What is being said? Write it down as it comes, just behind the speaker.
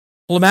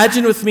Well,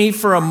 imagine with me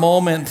for a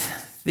moment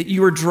that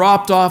you were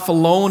dropped off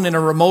alone in a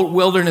remote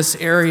wilderness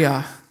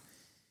area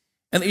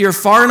and that you're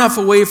far enough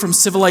away from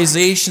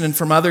civilization and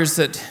from others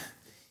that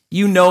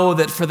you know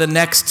that for the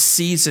next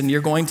season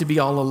you're going to be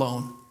all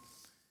alone.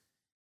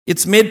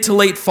 It's mid to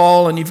late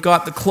fall and you've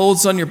got the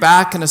clothes on your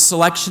back and a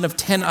selection of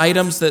 10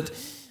 items that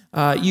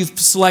you've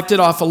selected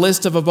off a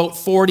list of about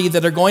 40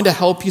 that are going to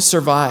help you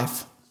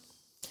survive.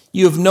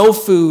 You have no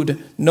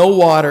food, no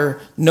water,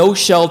 no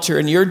shelter,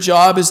 and your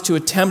job is to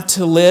attempt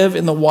to live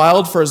in the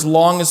wild for as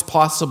long as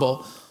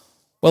possible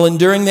while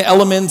enduring the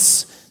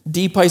elements,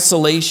 deep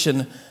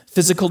isolation,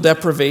 physical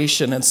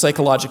deprivation, and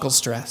psychological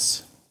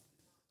stress.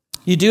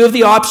 You do have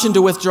the option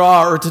to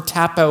withdraw or to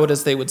tap out,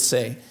 as they would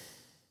say.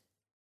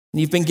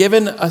 You've been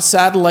given a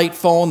satellite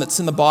phone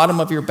that's in the bottom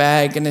of your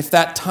bag, and if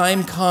that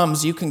time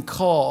comes, you can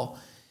call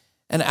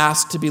and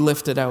ask to be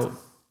lifted out.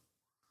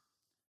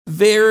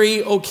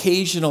 Very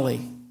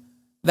occasionally,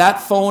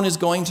 that phone is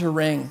going to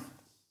ring.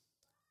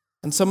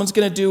 And someone's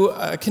going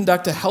to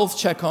conduct a health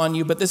check on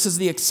you, but this is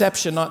the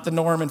exception, not the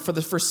norm. And for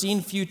the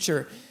foreseen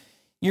future,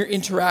 your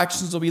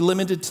interactions will be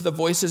limited to the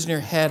voices in your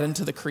head and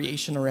to the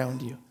creation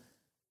around you.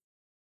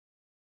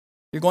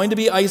 You're going to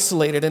be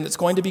isolated, and it's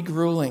going to be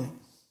grueling.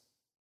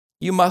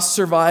 You must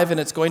survive, and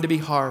it's going to be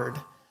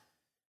hard.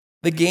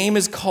 The game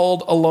is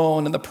called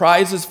Alone, and the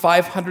prize is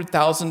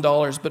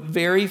 $500,000, but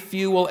very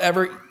few will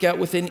ever get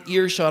within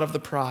earshot of the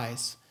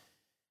prize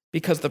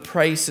because the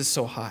price is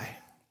so high.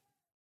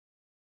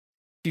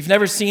 If you've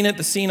never seen it,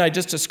 the scene I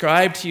just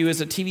described to you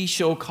is a TV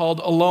show called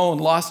Alone,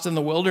 Lost in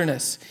the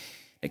Wilderness.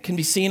 It can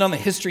be seen on the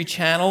History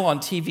Channel on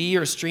TV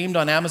or streamed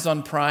on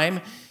Amazon Prime.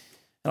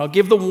 And I'll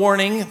give the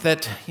warning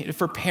that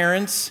for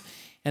parents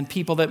and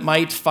people that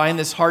might find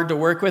this hard to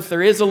work with,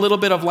 there is a little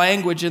bit of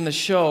language in the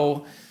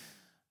show,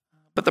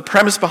 but the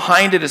premise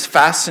behind it is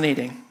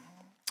fascinating.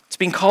 It's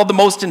been called the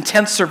most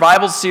intense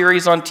survival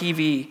series on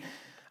TV,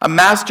 a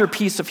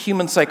masterpiece of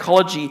human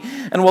psychology.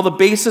 And while the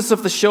basis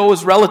of the show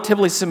is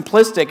relatively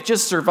simplistic,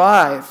 just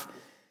survive,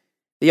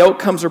 the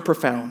outcomes are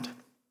profound.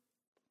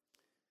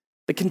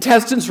 The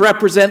contestants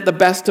represent the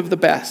best of the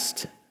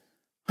best: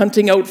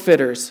 hunting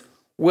outfitters,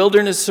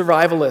 wilderness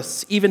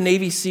survivalists, even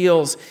Navy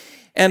SEALs.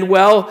 And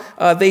while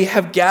they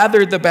have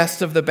gathered the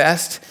best of the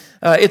best,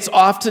 it's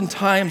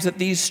oftentimes that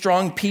these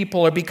strong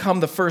people are become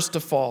the first to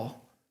fall.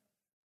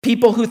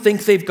 People who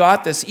think they've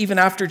got this, even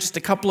after just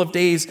a couple of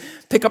days,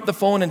 pick up the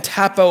phone and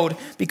tap out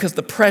because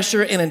the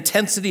pressure and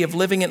intensity of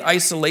living in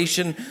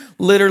isolation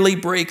literally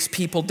breaks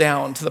people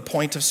down to the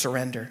point of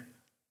surrender.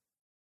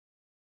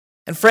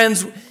 And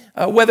friends,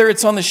 whether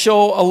it's on the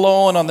show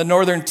Alone on the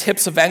northern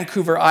tips of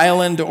Vancouver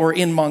Island or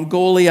in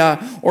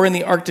Mongolia or in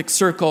the Arctic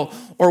Circle,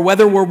 or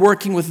whether we're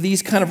working with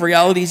these kind of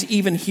realities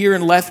even here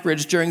in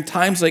Lethbridge during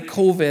times like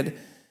COVID,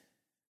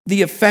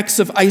 the effects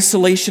of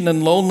isolation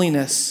and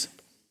loneliness,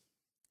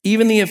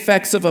 even the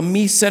effects of a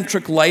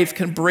me-centric life,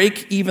 can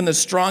break even the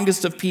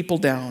strongest of people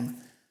down,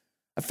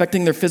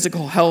 affecting their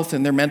physical health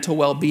and their mental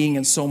well-being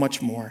and so much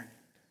more.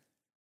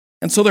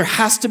 And so there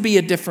has to be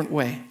a different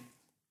way.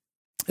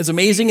 As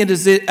amazing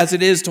as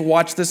it is to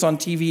watch this on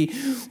TV,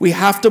 we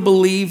have to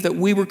believe that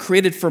we were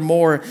created for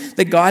more,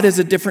 that God has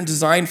a different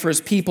design for his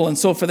people. And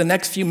so for the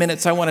next few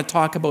minutes, I want to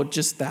talk about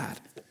just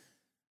that.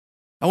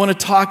 I want to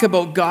talk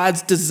about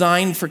God's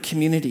design for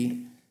community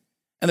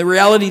and the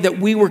reality that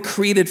we were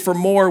created for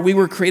more, we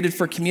were created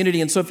for community.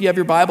 And so if you have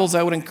your Bibles,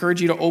 I would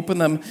encourage you to open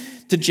them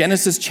to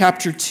Genesis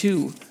chapter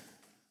 2.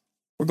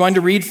 We're going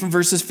to read from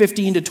verses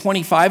 15 to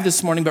 25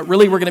 this morning, but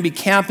really we're going to be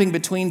camping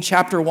between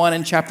chapter 1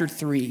 and chapter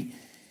 3.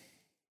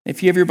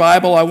 If you have your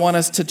Bible, I want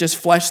us to just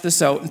flesh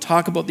this out and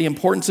talk about the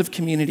importance of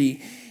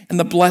community and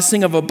the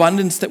blessing of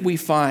abundance that we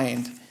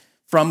find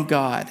from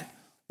God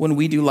when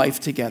we do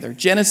life together.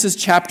 Genesis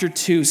chapter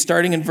 2,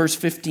 starting in verse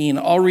 15.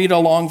 I'll read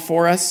along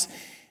for us,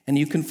 and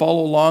you can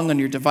follow along on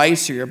your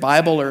device or your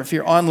Bible, or if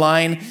you're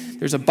online,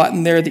 there's a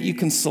button there that you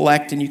can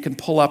select and you can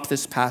pull up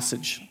this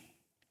passage.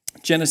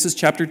 Genesis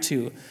chapter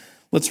 2.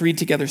 Let's read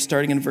together,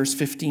 starting in verse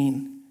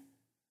 15.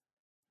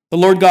 The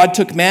Lord God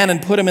took man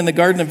and put him in the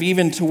Garden of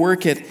Eden to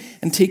work it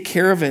and take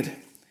care of it.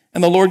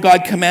 And the Lord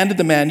God commanded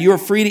the man, "You are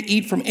free to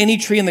eat from any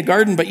tree in the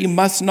garden, but you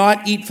must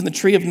not eat from the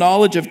tree of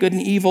knowledge of good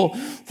and evil,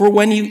 for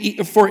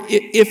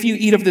if you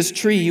eat of this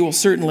tree, you will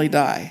certainly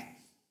die."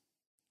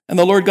 And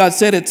the Lord God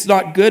said, "It's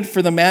not good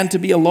for the man to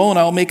be alone.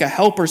 I will make a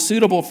helper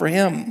suitable for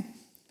him."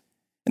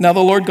 And now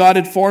the Lord God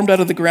had formed out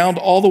of the ground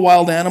all the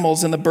wild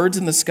animals and the birds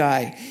in the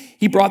sky.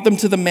 He brought them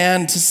to the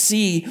man to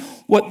see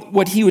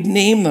what he would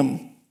name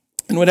them.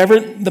 And whatever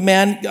the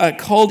man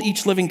called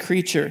each living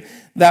creature,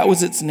 that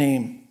was its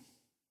name.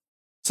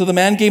 So the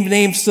man gave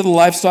names to the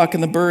livestock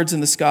and the birds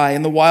in the sky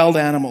and the wild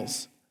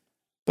animals.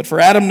 But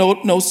for Adam,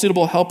 no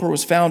suitable helper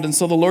was found. And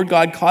so the Lord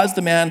God caused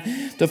the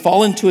man to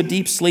fall into a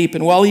deep sleep.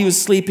 And while he was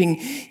sleeping,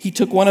 he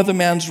took one of the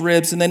man's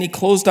ribs, and then he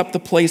closed up the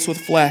place with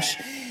flesh.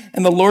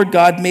 And the Lord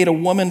God made a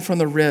woman from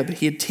the rib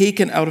he had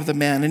taken out of the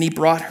man, and he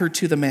brought her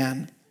to the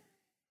man.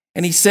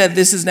 And he said,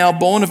 this is now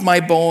bone of my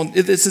bones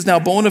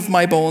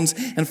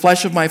and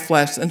flesh of my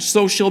flesh, and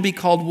so she'll be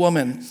called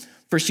woman,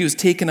 for she was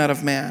taken out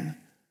of man.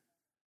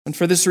 And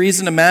for this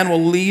reason, a man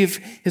will leave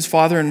his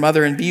father and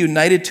mother and be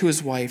united to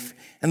his wife,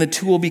 and the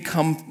two will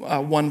become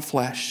one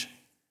flesh.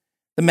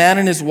 The man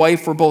and his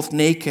wife were both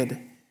naked,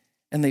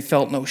 and they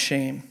felt no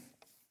shame.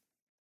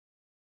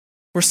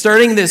 We're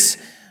starting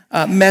this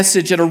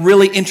message at a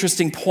really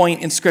interesting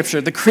point in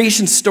Scripture. The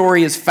creation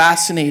story is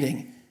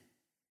fascinating.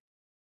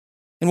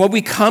 And what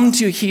we come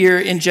to here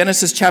in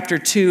Genesis chapter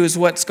 2 is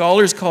what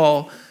scholars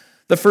call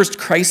the first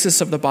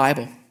crisis of the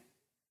Bible.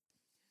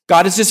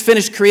 God has just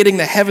finished creating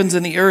the heavens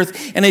and the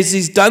earth, and as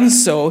he's done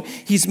so,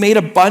 he's made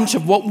a bunch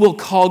of what we'll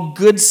call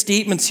good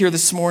statements here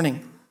this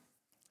morning.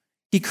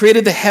 He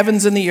created the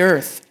heavens and the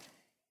earth.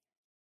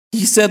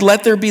 He said,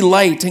 "Let there be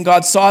light," and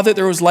God saw that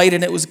there was light,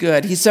 and it was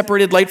good. He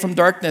separated light from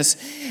darkness,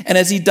 and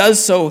as he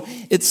does so,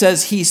 it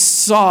says he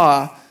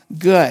saw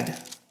good.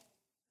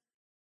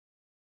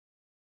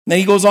 Then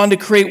he goes on to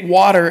create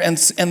water and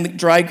the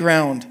dry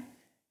ground.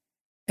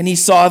 And he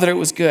saw that it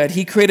was good.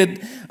 He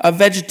created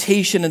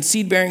vegetation and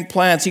seed-bearing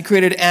plants. He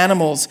created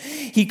animals.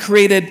 He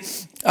created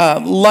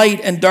light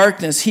and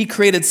darkness. He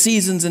created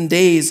seasons and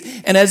days.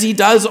 And as he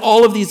does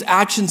all of these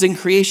actions in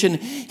creation,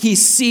 he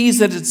sees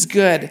that it's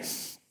good.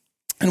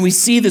 And we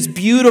see this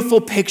beautiful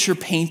picture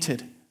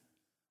painted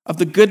of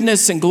the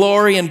goodness and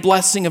glory and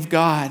blessing of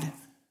God,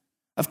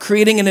 of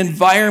creating an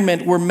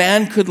environment where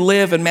man could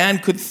live and man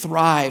could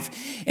thrive.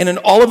 And in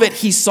all of it,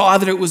 he saw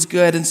that it was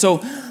good. And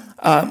so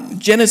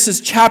Genesis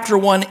chapter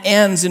 1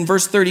 ends in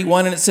verse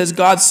 31, and it says,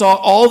 God saw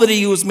all that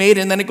he was made,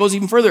 and then it goes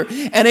even further,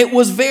 and it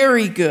was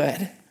very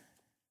good.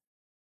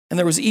 And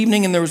there was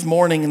evening and there was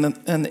morning,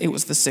 and it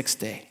was the sixth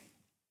day.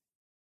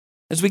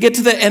 As we get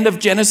to the end of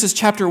Genesis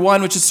chapter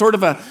 1, which is sort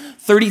of a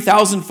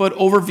 30,000-foot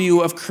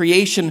overview of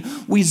creation,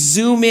 we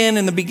zoom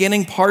in the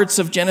beginning parts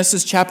of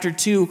Genesis chapter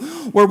 2,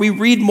 where we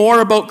read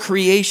more about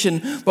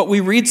creation, but we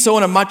read so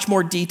in a much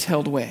more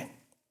detailed way.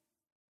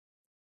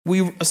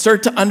 We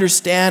start to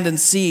understand and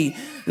see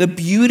the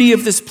beauty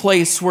of this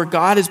place where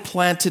God has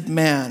planted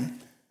man.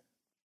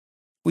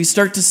 We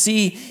start to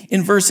see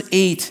in verse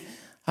 8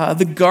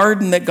 the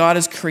garden that God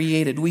has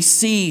created. We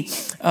see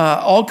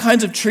all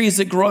kinds of trees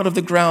that grow out of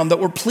the ground that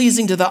were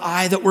pleasing to the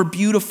eye, that were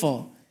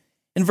beautiful.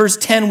 In verse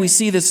 10, we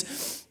see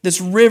this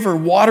river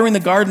watering the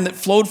garden that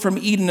flowed from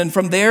Eden, and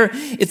from there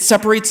it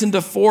separates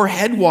into 4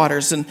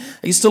 headwaters. And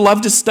I used to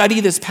love to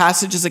study this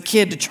passage as a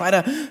kid to try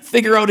to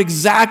figure out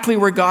exactly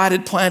where God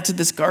had planted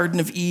this Garden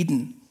of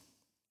Eden.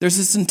 There's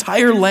this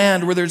entire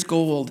land where there's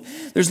gold.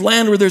 There's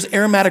land where there's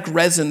aromatic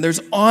resin. There's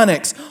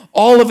onyx.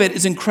 All of it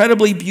is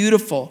incredibly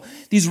beautiful.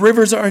 These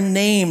rivers are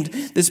named.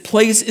 This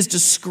place is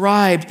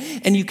described,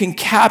 and you can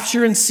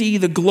capture and see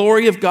the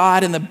glory of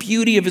God and the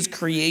beauty of his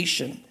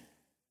creation.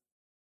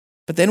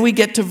 But then we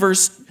get to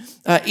verse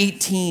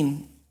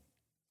 18,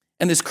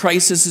 and this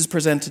crisis is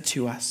presented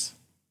to us.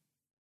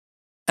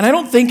 And I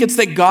don't think it's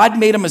that God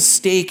made a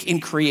mistake in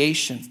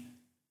creation.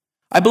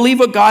 I believe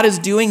what God is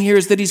doing here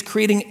is that he's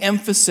creating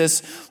emphasis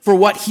for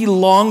what he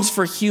longs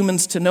for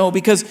humans to know,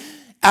 because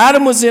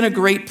Adam was in a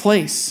great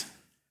place.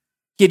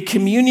 He had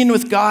communion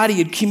with God. He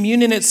had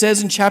communion, it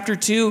says in chapter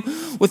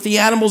 2, with the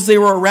animals. They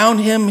were around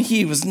him.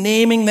 He was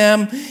naming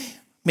them.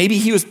 Maybe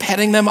he was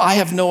petting them. I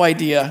have no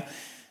idea.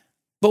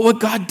 But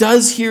what God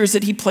does here is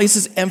that he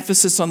places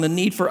emphasis on the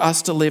need for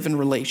us to live in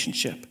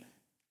relationship.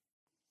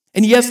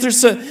 And yes,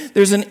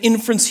 there's an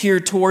inference here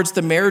towards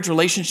the marriage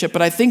relationship,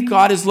 but I think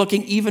God is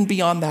looking even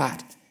beyond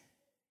that.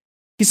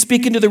 He's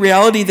speaking to the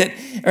reality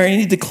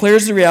he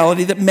declares the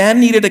reality that man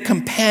needed a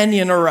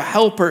companion or a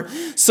helper,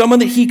 someone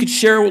that he could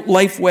share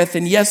life with.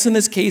 And yes, in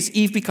this case,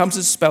 Eve becomes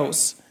his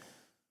spouse.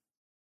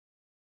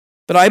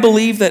 But I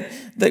believe that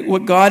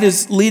what God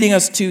is leading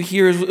us to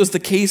here is the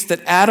case that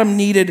Adam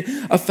needed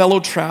a fellow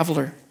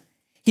traveler.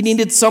 He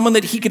needed someone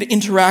that he could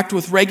interact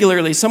with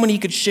regularly, someone he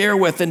could share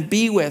with and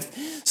be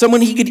with,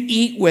 someone he could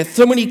eat with,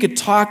 someone he could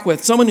talk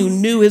with, someone who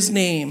knew his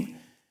name,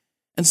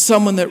 and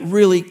someone that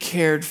really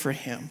cared for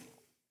him.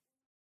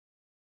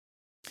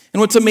 And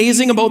what's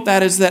amazing about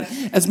that is that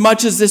as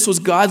much as this was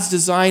God's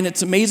design,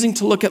 it's amazing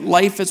to look at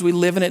life as we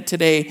live in it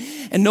today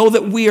and know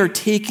that we are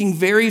taking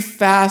very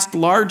fast,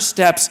 large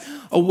steps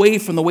away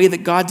from the way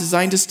that God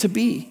designed us to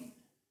be.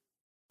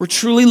 We're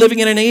truly living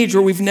in an age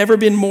where we've never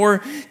been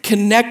more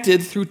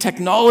connected through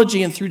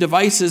technology and through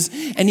devices,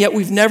 and yet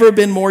we've never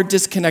been more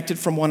disconnected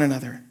from one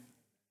another.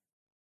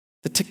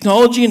 The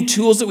technology and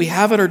tools that we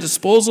have at our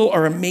disposal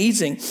are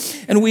amazing,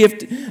 and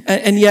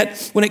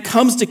yet when it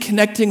comes to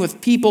connecting with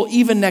people,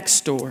 even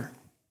next door,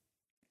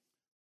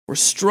 we're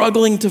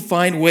struggling to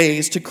find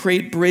ways to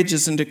create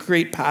bridges and to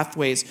create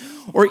pathways,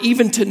 or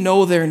even to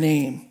know their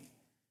name.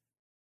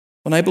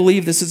 When I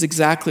believe this is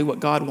exactly what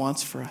God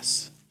wants for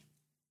us.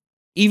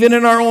 Even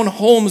in our own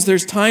homes,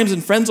 there's times,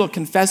 and friends will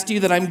confess to you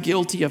that I'm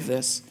guilty of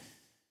this.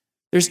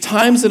 There's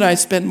times that I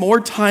spend more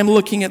time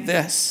looking at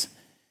this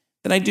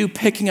than I do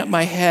picking up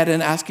my head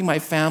and asking my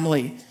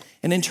family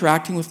and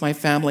interacting with my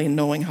family and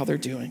knowing how they're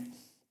doing.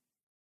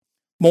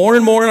 More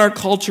and more in our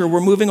culture, we're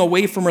moving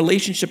away from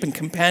relationship and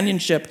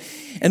companionship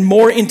and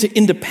more into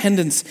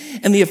independence.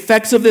 And the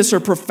effects of this are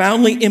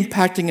profoundly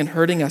impacting and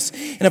hurting us.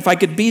 And if I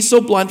could be so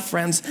blunt,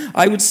 friends,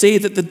 I would say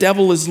that the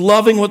devil is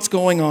loving what's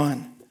going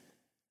on.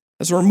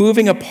 As we're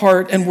moving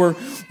apart and we're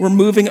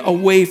moving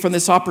away from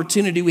this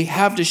opportunity we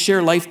have to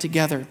share life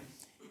together.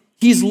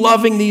 He's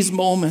loving these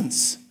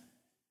moments.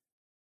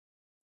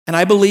 And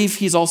I believe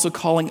he's also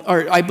calling,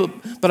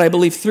 but I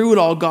believe through it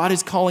all, God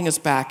is calling us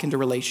back into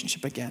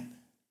relationship again.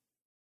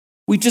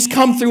 We've just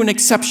come through an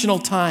exceptional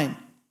time.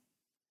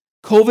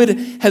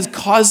 COVID has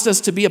caused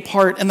us to be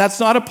apart, and that's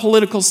not a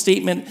political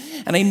statement,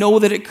 and I know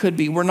that it could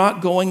be. We're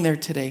not going there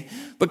today.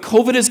 But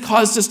COVID has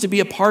caused us to be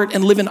apart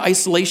and live in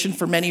isolation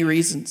for many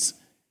reasons.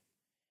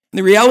 And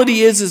the reality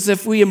is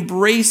if we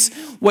embrace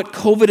what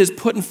COVID has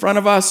put in front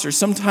of us, or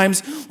sometimes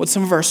what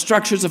some of our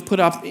structures have put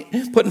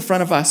in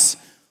front of us,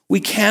 we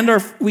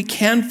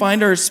can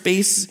find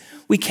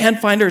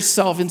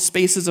ourselves in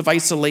spaces of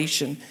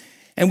isolation,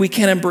 and we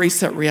can embrace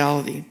that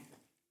reality.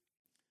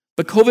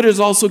 But COVID has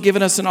also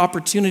given us an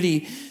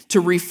opportunity to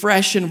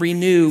refresh and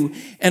renew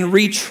and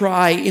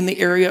retry in the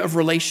area of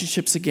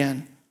relationships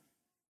again.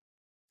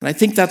 And I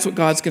think that's what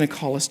God's going to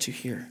call us to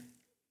here.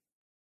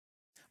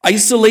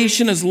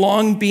 Isolation has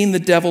long been the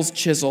devil's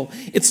chisel.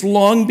 It's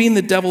long been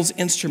the devil's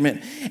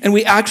instrument. And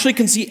we actually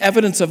can see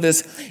evidence of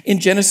this in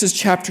Genesis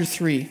chapter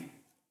 3.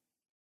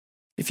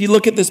 If you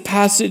look at this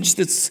passage,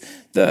 that's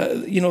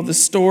the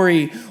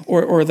story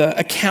or the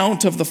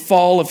account of the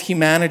fall of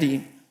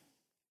humanity.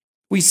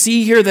 We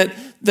see here that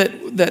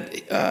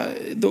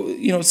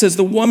it says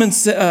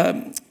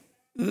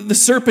the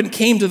serpent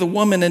came to the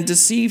woman and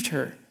deceived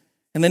her,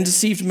 and then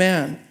deceived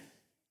man.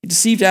 He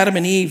deceived Adam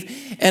and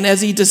Eve, and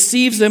as he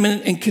deceives them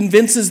and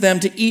convinces them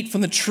to eat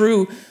from the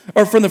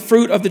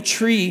fruit of the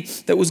tree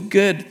that was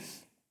good,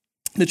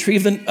 the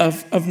tree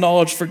of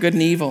knowledge for good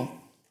and evil,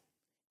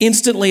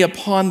 instantly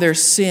upon their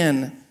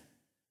sin,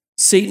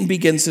 Satan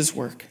begins his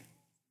work.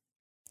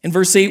 In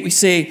verse 8, we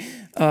say.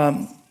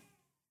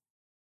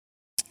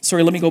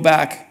 Let me go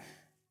back.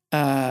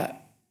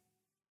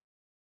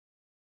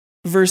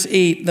 Verse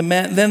 8,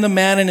 then the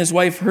man and his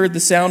wife heard the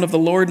sound of the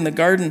Lord in the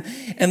garden,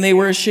 and they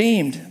were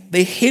ashamed.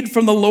 They hid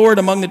from the Lord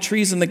among the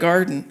trees in the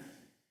garden.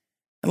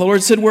 And the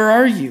Lord said, "Where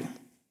are you?"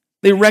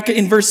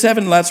 In verse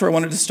 7, that's where I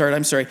wanted to start,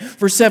 I'm sorry.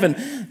 Verse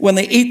 7, when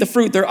they ate the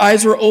fruit, their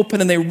eyes were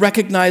open and they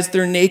recognized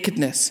their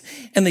nakedness.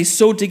 And they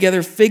sewed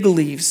together fig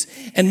leaves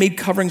and made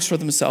coverings for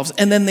themselves.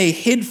 And then they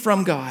hid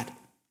from God.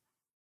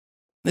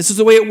 This is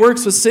the way it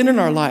works with sin in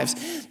our lives.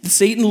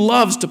 Satan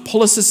loves to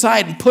pull us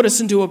aside and put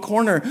us into a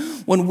corner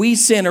when we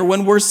sin or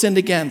when we're sinned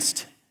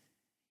against.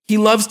 He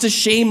loves to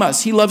shame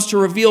us. He loves to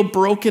reveal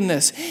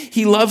brokenness.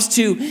 He loves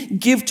to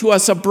give to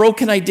us a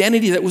broken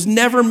identity that was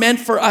never meant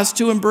for us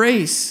to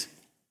embrace.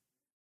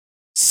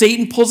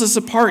 Satan pulls us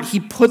apart. He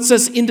puts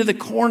us into the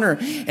corner,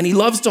 and he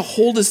loves to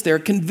hold us there,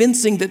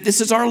 convincing that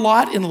this is our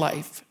lot in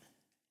life.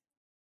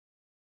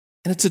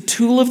 And it's a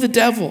tool of the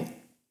devil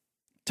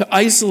to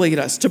isolate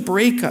us, to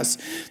break us,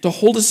 to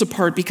hold us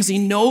apart, because he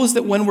knows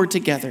that when we're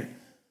together,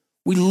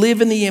 we live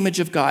in the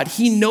image of God.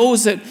 He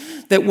knows that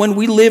when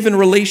we live in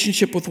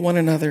relationship with one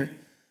another,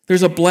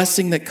 there's a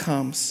blessing that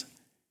comes.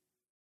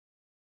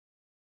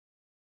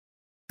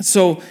 And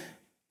so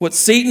what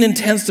Satan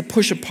intends to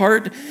push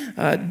apart,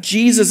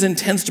 Jesus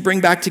intends to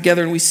bring back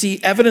together. And we see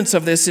evidence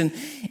of this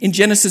in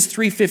Genesis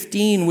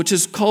 3:15, which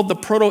is called the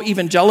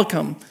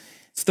Proto-Evangelicum.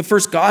 It's the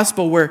first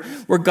gospel where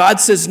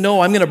God says,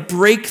 no, I'm going to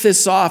break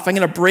this off. I'm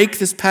going to break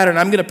this pattern.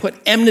 I'm going to put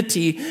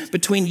enmity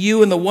between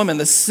you and the woman,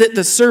 the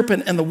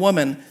serpent and the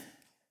woman,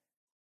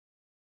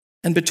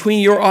 and between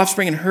your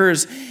offspring and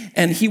hers,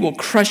 and he will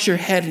crush your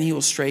head and he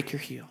will strike your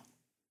heel.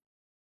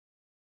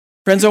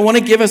 Friends, I want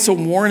to give us a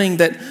warning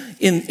that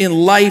in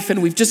life,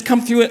 and we've just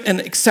come through an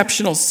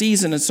exceptional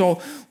season, and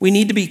so we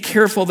need to be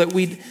careful that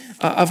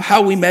of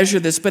how we measure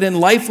this. But in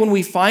life, when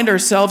we find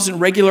ourselves in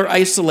regular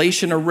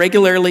isolation or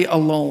regularly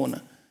alone,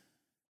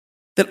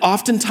 that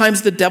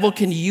oftentimes the devil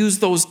can use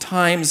those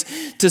times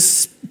to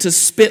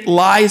spit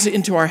lies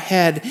into our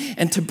head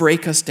and to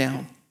break us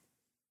down.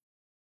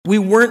 We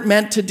weren't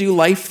meant to do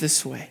life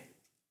this way.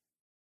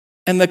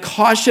 And the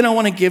caution I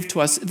want to give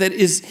to us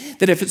is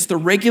that if it's the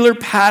regular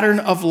pattern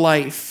of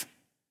life,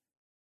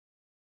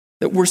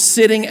 that we're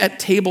sitting at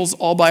tables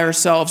all by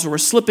ourselves, or we're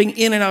slipping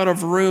in and out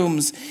of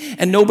rooms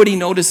and nobody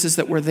notices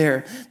that we're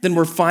there, then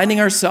we're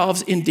finding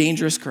ourselves in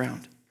dangerous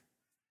ground.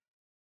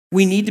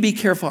 We need to be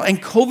careful.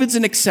 And COVID's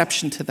an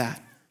exception to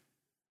that.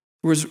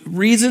 There was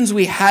reasons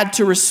we had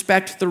to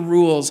respect the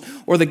rules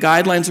or the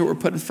guidelines that were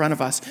put in front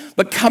of us.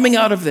 But coming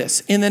out of this,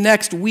 in the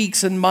next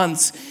weeks and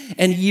months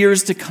and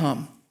years to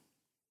come,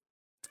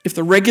 if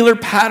the regular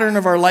pattern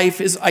of our life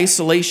is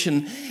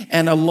isolation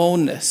and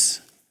aloneness,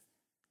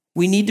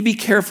 we need to be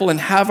careful and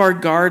have our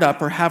guard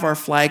up or have our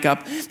flag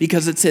up,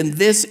 because it's in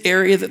this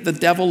area that the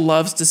devil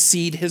loves to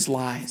seed his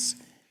lies,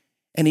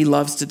 and he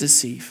loves to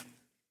deceive.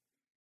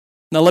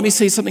 Now, let me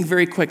say something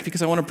very quick,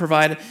 because I want to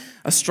provide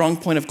a strong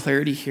point of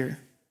clarity here.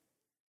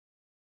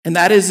 And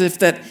that is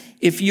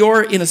if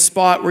you're in a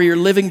spot where you're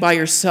living by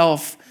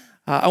yourself,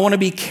 I want to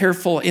be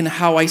careful in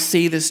how I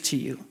say this to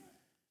you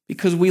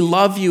because we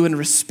love you and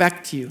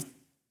respect you.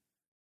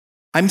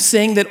 I'm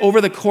saying that over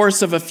the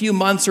course of a few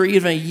months or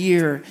even a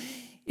year,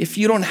 if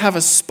you don't have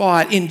a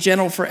spot in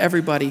general for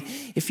everybody,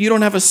 if you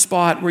don't have a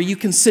spot where you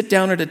can sit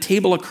down at a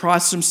table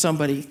across from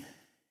somebody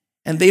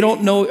and they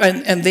don't know,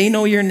 and they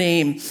know your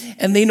name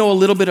and they know a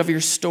little bit of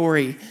your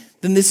story,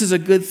 then this is a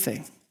good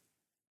thing.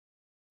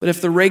 But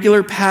if the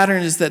regular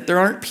pattern is that there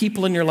aren't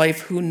people in your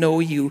life who know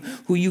you,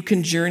 who you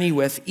can journey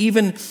with,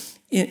 even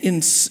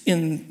in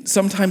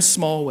sometimes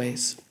small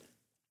ways,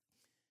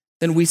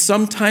 then we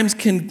sometimes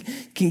can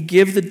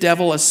give the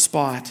devil a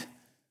spot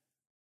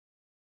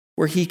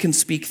where he can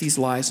speak these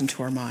lies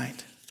into our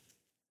mind.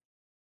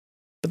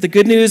 But the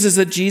good news is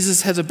that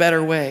Jesus has a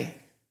better way.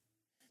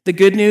 The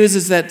good news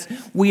is that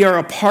we are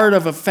a part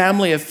of a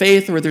family of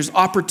faith where there's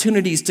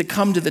opportunities to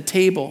come to the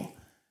table.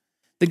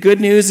 The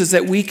good news is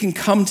that we can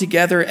come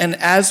together, and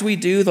as we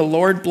do, the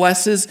Lord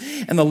blesses,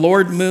 and the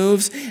Lord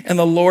moves, and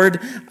the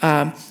Lord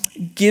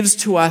gives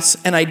to us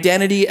an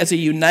identity as a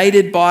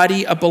united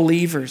body of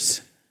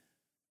believers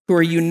who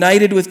are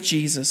united with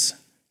Jesus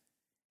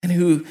and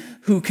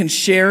who can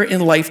share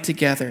in life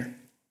together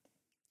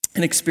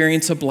and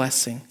experience a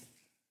blessing.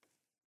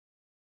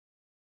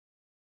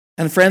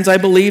 And friends, I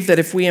believe that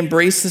if we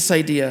embrace this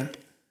idea,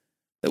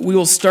 that we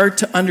will start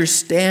to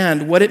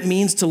understand what it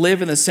means to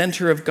live in the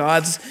center of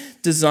God's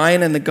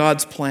design and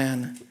God's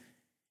plan.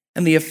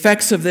 And the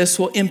effects of this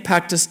will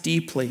impact us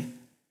deeply,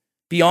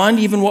 beyond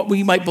even what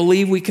we might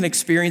believe we can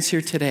experience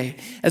here today.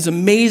 As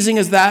amazing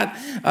as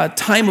that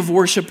time of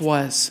worship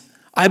was,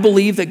 I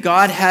believe that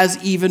God has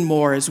even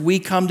more as we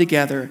come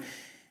together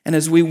and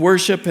as we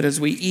worship and as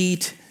we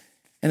eat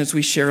and as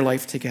we share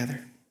life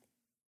together.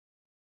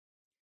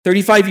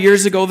 35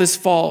 years ago this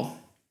fall,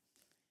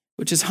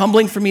 which is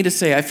humbling for me to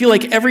say. I feel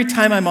like every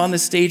time I'm on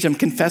this stage, I'm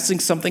confessing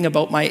something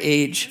about my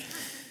age.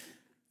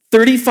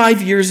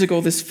 35 years ago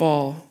this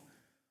fall,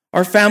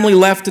 our family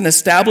left an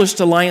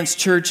established Alliance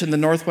Church in the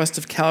northwest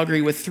of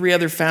Calgary with 3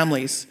 other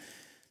families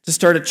to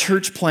start a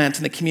church plant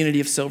in the community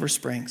of Silver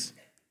Springs.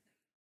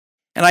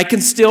 And I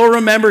can still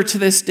remember to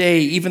this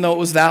day, even though it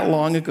was that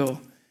long ago,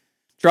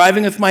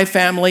 driving with my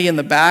family in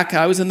the back.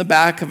 I was in the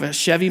back of a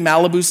Chevy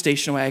Malibu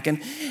station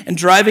wagon and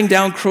driving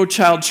down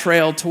Crowchild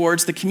Trail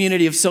towards the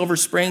community of Silver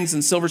Springs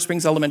and Silver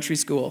Springs Elementary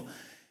School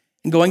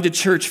and going to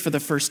church for the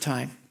first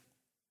time.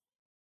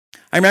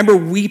 I remember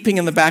weeping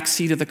in the back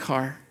seat of the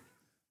car.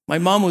 My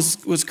mom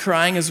was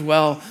crying as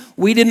well.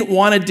 We didn't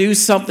want to do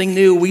something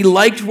new. We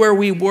liked where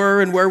we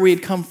were and where we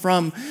had come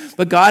from,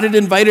 but God had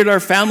invited our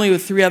family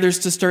with 3 others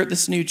to start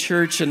this new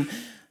church, and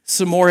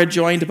some more had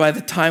joined by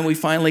the time we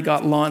finally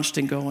got launched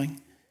and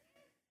going.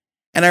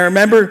 And I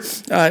remember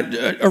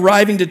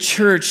arriving to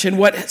church, and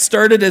what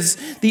started as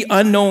the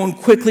unknown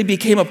quickly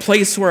became a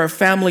place where our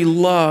family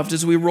loved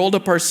as we rolled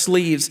up our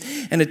sleeves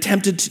and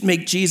attempted to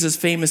make Jesus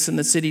famous in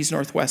the city's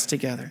northwest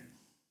together.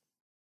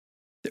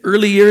 The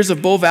early years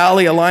of Bow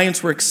Valley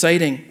Alliance were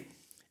exciting.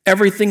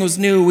 Everything was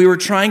new. We were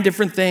trying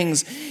different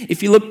things.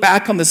 If you look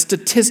back on the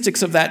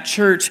statistics of that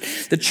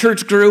church, the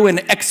church grew in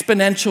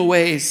exponential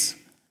ways.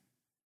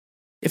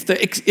 If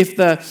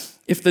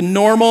the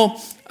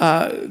normal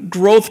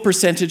growth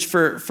percentage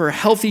for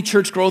healthy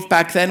church growth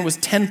back then was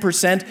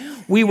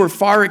 10%, we were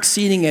far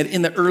exceeding it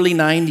in the early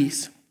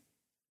 90s.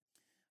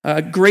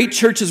 Great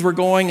churches were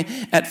going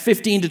at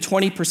 15 to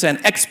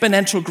 20%.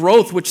 Exponential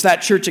growth, which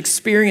that church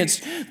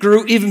experienced,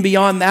 grew even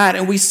beyond that.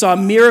 And we saw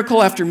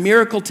miracle after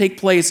miracle take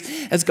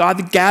place as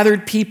God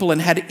gathered people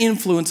and had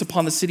influence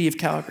upon the city of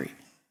Calgary.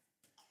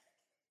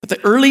 But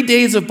the early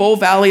days of Bow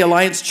Valley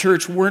Alliance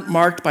Church weren't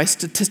marked by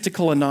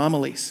statistical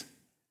anomalies.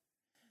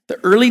 The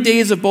early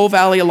days of Bow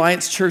Valley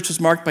Alliance Church was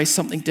marked by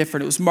something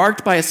different. It was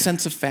marked by a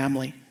sense of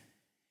family.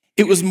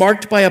 It was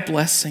marked by a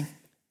blessing.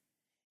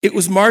 It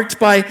was marked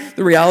by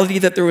the reality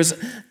that there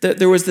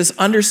was this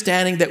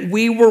understanding that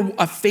we were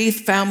a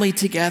faith family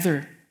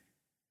together.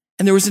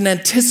 And there was an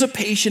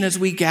anticipation as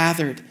we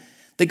gathered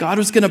that God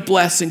was going to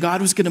bless and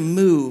God was going to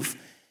move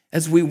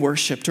as we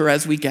worshiped or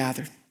as we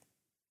gathered.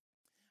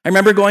 I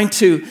remember going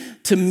to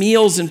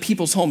meals in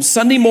people's homes.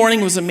 Sunday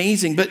morning was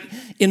amazing, but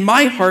in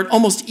my heart,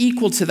 almost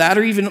equal to that,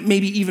 or even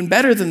maybe even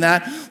better than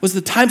that, was the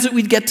times that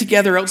we'd get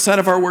together outside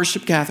of our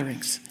worship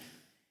gatherings.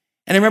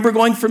 And I remember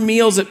going for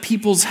meals at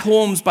people's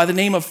homes by the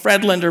name of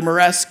Fredland or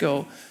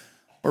Moresco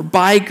or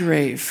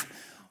Bygrave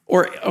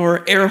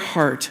or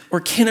Earhart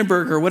or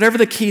Kinneberg or whatever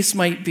the case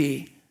might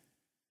be.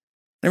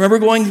 I remember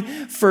going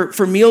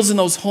for meals in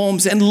those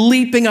homes and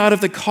leaping out of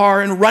the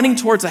car and running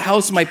towards the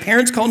house. And my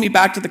parents calling me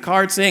back to the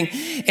car and saying,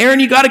 "Aaron,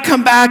 you got to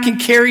come back and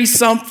carry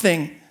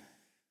something."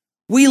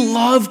 We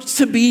loved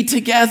to be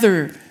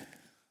together.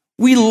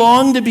 We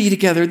longed to be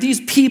together.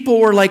 These people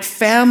were like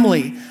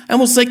family. I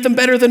almost liked them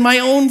better than my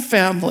own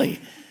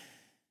family.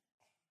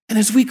 And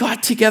as we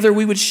got together,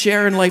 we would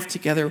share in life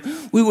together.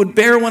 We would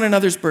bear one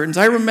another's burdens.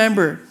 I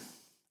remember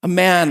a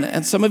man,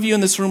 and some of you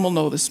in this room will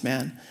know this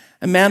man,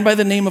 a man by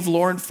the name of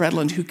Lauren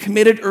Fredland, who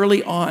committed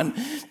early on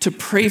to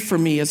pray for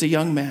me as a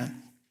young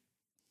man.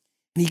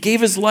 And he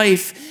gave his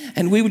life,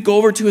 and we would go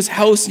over to his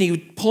house, and he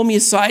would pull me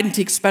aside and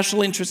take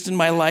special interest in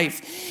my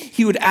life.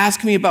 He would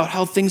ask me about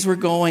how things were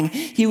going.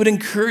 He would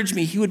encourage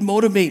me. He would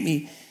motivate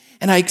me.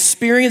 And I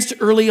experienced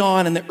early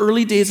on in the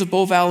early days of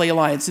Bow Valley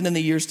Alliance and in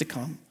the years to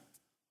come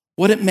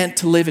what it meant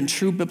to live in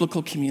true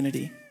biblical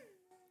community.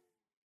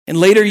 In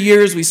later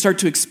years, we start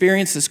to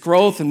experience this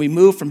growth, and we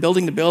move from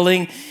building to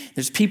building.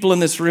 There's people in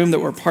this room that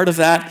were part of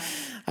that.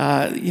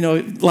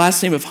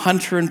 Last name of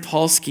Hunter and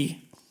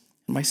Polsky.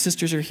 My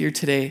sisters are here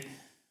today.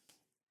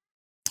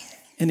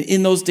 And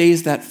in those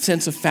days, that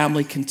sense of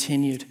family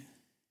continued.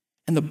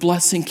 And the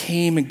blessing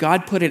came, and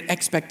God put an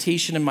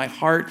expectation in my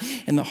heart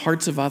and the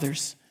hearts of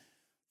others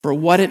for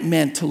what it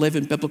meant to live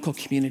in biblical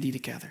community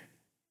together.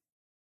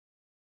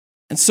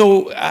 And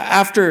so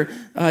after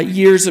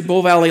years at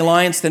Bow Valley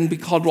Alliance, then we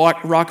called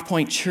Rock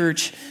Point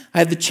Church, I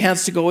had the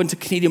chance to go into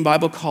Canadian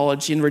Bible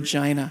College in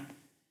Regina.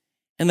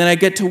 And then I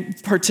get to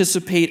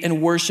participate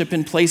and worship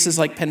in places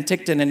like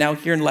Penticton and now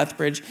here in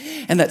Lethbridge.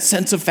 And that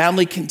sense of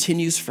family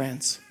continues,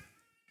 friends.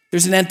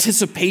 There's an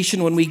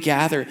anticipation when we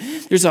gather.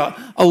 There's a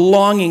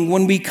longing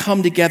when we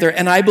come together.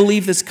 And I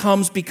believe this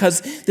comes because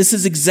this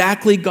is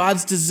exactly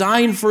God's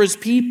design for his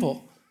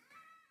people.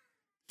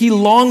 He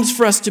longs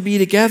for us to be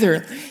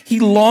together. He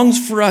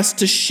longs for us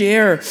to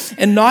share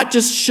and not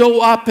just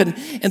show up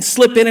and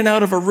slip in and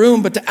out of a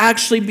room, but to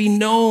actually be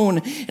known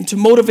and to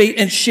motivate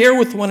and share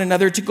with one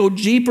another, to go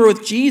deeper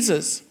with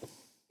Jesus.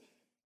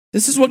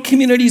 This is what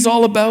community is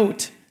all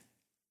about.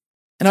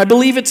 And I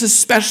believe it's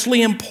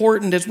especially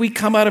important as we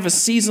come out of a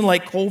season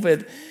like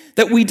COVID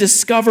that we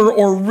discover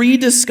or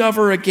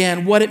rediscover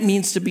again what it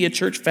means to be a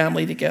church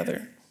family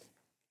together.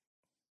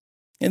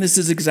 And this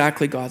is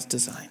exactly God's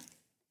design.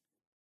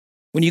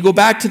 When you go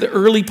back to the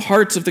early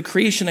parts of the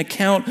creation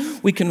account,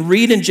 we can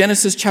read in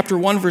Genesis chapter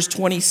 1, verse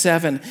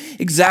 27,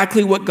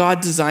 exactly what God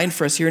designed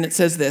for us here. And it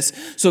says this: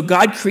 so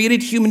God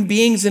created human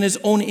beings in his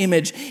own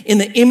image. In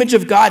the image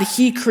of God,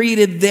 he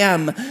created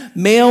them.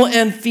 Male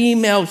and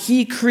female,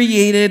 he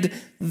created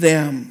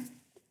them.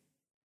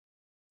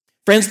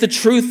 Friends, the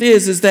truth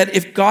is that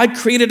if God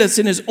created us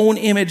in his own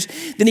image,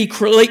 then he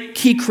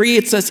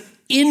creates us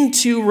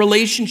into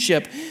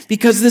relationship,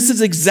 because this is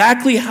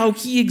exactly how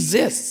he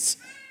exists.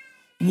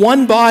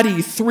 One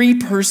body, three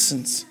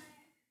persons.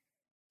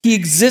 He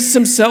exists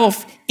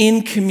himself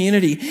in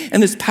community.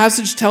 And this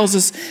passage tells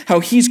us how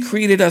he's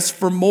created us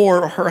for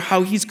more, or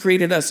how he's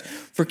created us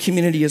for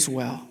community as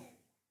well.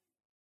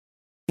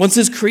 Once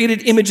his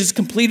created image is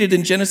completed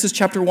in Genesis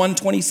chapter 1,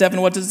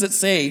 27, what does it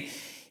say?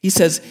 He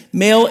says,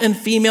 male and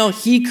female,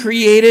 he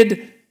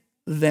created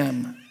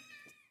them.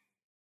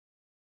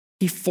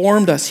 He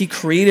formed us, he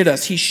created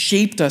us, he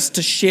shaped us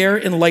to share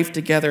in life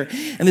together.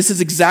 And this is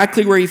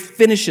exactly where he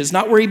finishes,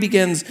 not where he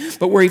begins,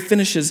 but where he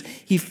finishes.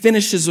 He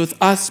finishes with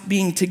us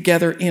being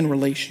together in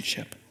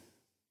relationship.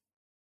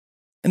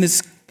 And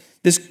this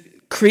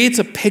creates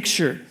a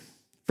picture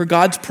for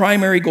God's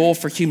primary goal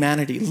for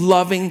humanity,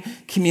 loving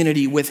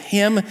community with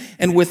him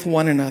and with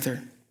one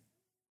another.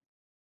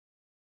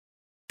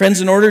 Friends,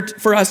 in order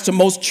for us to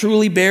most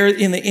truly bear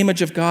in the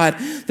image of God,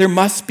 there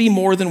must be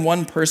more than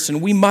one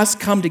person. We must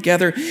come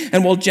together.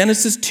 And while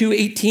Genesis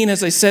 2:18,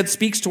 as I said,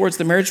 speaks towards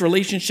the marriage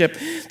relationship,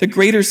 the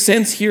greater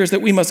sense here is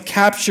that we must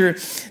capture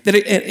that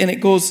it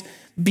goes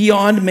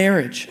beyond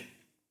marriage.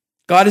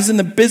 God is in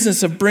the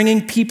business of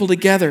bringing people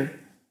together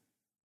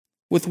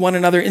with one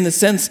another in the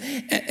sense,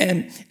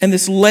 and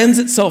this lends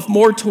itself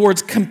more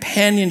towards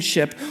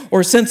companionship or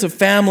a sense of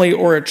family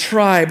or a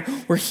tribe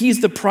where he's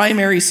the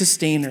primary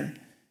sustainer.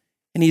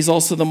 And he's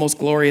also the most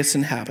glorious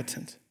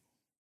inhabitant.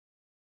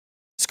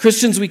 As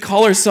Christians, we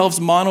call ourselves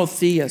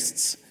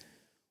monotheists.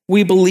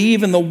 We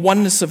believe in the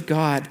oneness of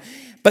God.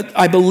 But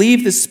I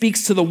believe this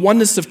speaks to the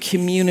oneness of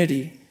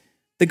community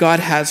that God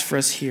has for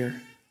us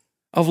here.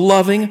 Of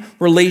loving,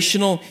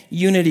 relational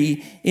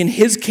unity, in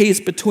his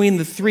case between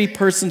the three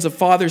persons of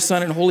Father,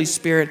 Son, and Holy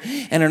Spirit,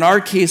 and in our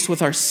case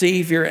with our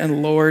Savior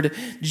and Lord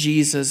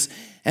Jesus,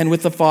 and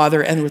with the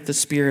Father and with the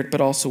Spirit,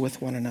 but also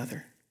with one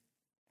another.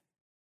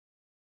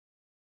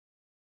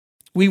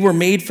 We were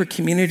made for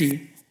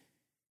community.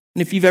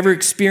 And if you've ever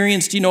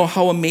experienced, you know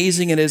how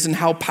amazing it is and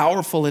how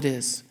powerful it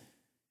is.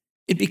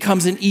 It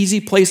becomes an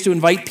easy place to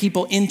invite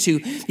people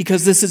into,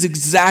 because this is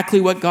exactly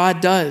what God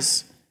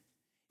does.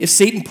 If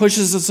Satan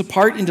pushes us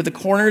apart into the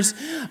corners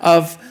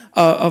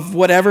of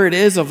whatever it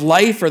is, of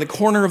life or the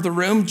corner of the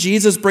room,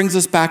 Jesus brings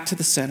us back to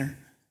the center.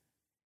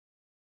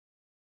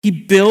 He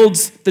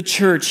builds the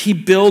church. He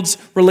builds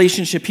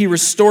relationship. He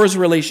restores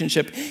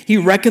relationship. He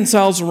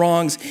reconciles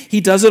wrongs. He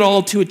does it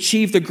all to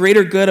achieve the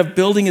greater good of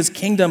building his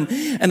kingdom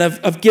and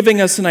of giving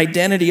us an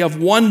identity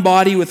of one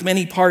body with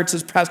many parts,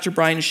 as Pastor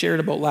Brian shared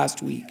about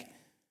last week.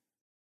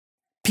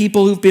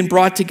 People who've been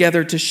brought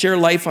together to share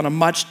life on a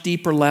much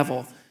deeper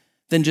level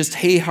than just,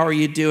 hey, how are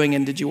you doing?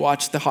 And did you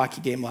watch the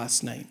hockey game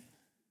last night?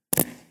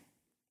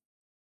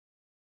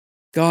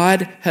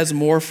 God has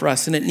more for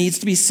us, and it needs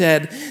to be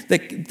said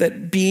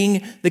that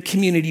being the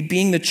community,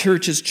 being the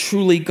church, is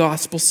truly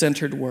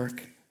gospel-centered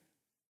work.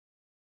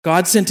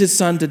 God sent his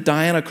Son to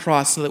die on a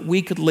cross so that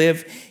we could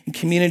live in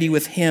community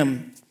with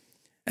him,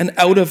 And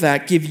out of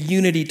that, give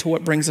unity to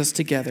what brings us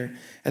together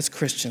as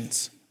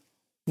Christians.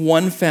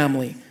 One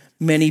family,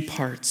 many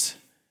parts,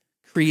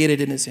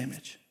 created in his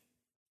image.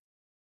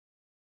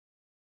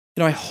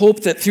 I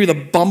hope that through the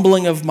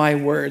bumbling of my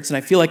words, and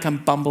I feel like I'm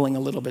bumbling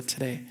a little bit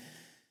today,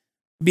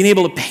 being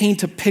able to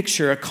paint a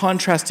picture, a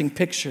contrasting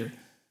picture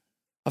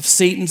of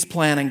Satan's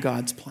plan and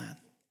God's plan.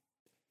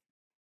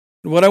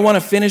 What I want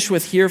to finish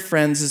with here,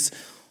 friends, is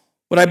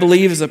what I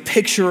believe is a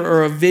picture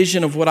or a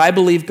vision of what I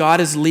believe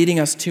God is leading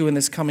us to in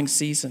this coming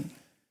season.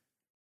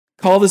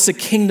 Call this a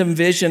kingdom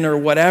vision or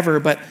whatever,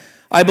 but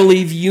I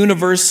believe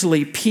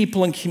universally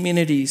people and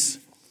communities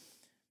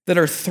that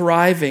are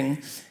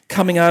thriving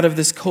coming out of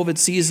this COVID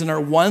season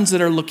are ones that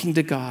are looking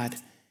to God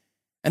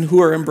and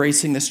who are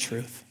embracing this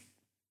truth.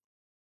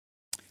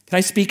 Can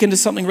I speak into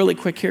something really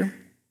quick here?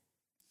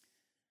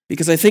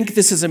 Because I think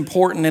this is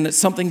important, and it's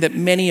something that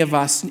many of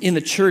us in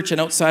the church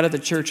and outside of the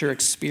church are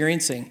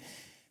experiencing.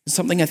 It's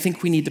something I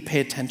think we need to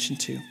pay attention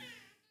to.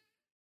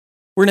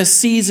 We're in a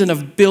season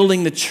of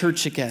building the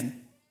church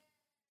again.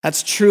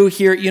 That's true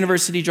here at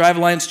University Drive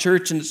Alliance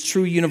Church, and it's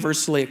true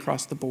universally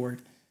across the board.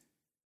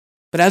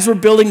 But as we're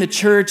building the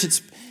church,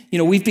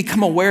 we've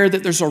become aware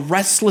that there's a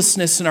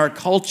restlessness in our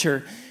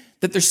culture,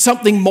 that there's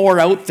something more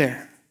out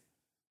there.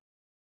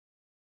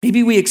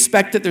 Maybe we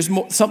expect that there's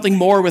something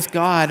more with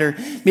God, or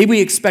maybe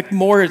we expect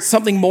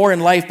something more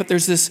in life, but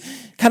there's this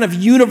kind of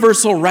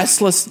universal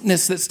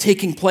restlessness that's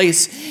taking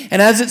place.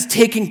 And as it's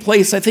taking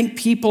place, I think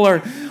people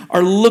are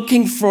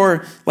looking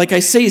for, like I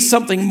say,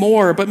 something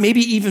more, but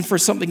maybe even for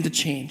something to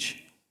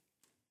change.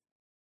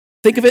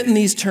 Think of it in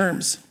these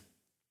terms.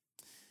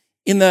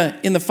 In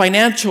the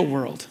financial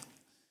world,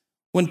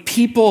 when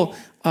people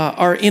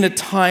are in a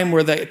time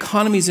where the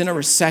economy's in a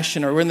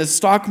recession or when the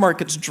stock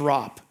markets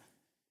drop,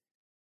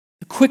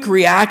 the quick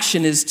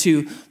reaction is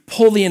to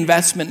pull the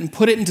investment and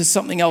put it into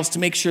something else to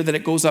make sure that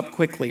it goes up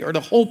quickly, or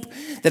to hope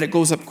that it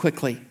goes up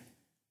quickly.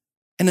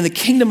 And in the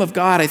kingdom of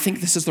God, I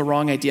think this is the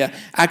wrong idea.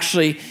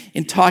 Actually,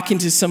 in talking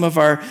to some of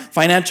our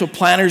financial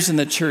planners in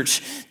the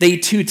church, they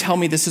too tell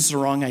me this is the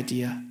wrong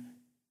idea.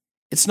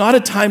 It's not a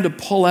time to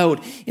pull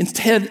out.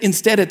 Instead,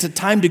 it's a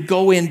time to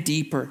go in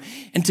deeper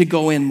and to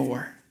go in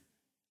more.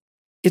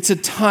 It's a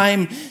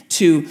time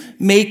to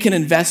make an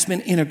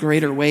investment in a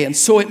greater way. And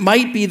so it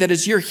might be that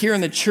as you're here in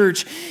the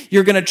church,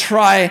 you're going to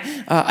try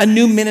a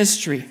new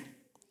ministry,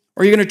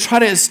 or you're going to try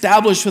to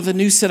establish with a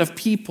new set of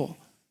people.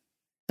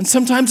 And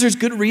sometimes there's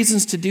good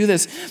reasons to do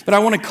this, but I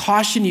want to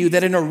caution you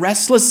that in a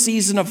restless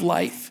season of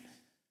life,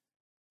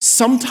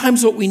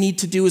 sometimes what we need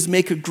to do is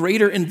make a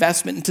greater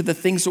investment into the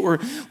things that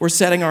we're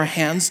setting our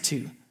hands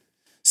to.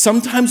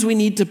 Sometimes we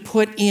need to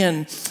put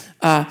in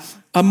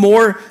a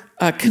more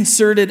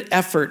concerted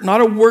effort,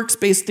 not a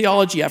works-based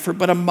theology effort,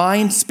 but a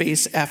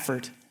mind-space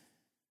effort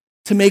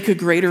to make a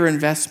greater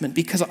investment.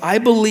 Because I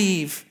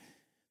believe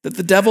that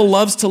the devil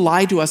loves to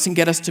lie to us and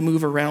get us to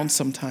move around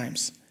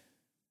sometimes.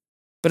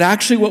 But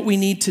actually what we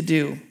need to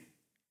do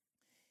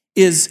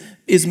is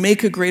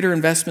make a greater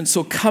investment.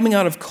 So coming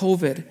out of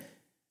COVID,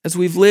 as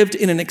we've lived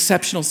in an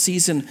exceptional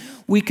season,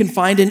 we can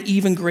find an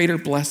even greater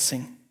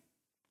blessing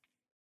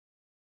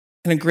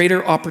and a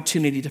greater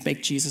opportunity to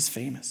make Jesus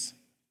famous.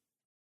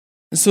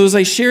 And so as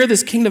I share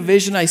this kingdom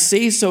vision, I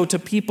say so to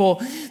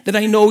people that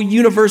I know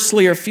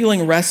universally are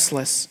feeling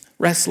restlessness,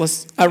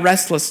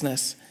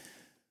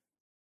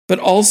 but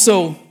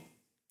also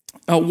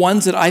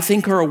ones that I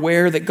think are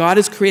aware that God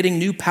is creating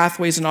new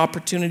pathways and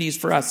opportunities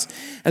for us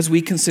as we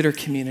consider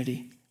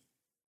community.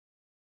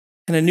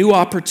 And a new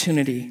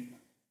opportunity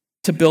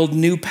to build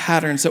new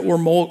patterns that will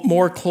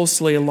more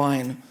closely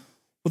align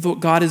with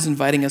what God is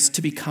inviting us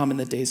to become in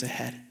the days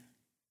ahead.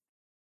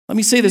 Let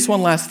me say this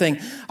one last thing.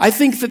 I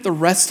think that the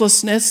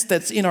restlessness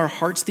that's in our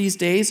hearts these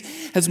days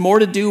has more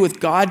to do with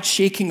God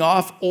shaking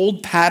off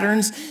old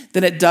patterns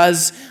than it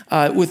does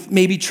with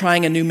maybe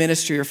trying a new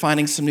ministry or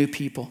finding some new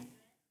people.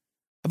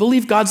 I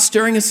believe God's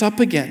stirring us up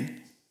again.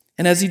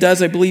 And as he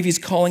does, I believe he's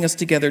calling us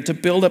together to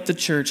build up the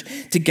church,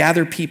 to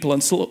gather people.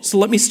 And so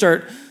let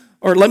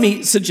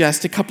me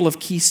suggest a couple of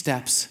key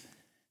steps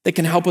that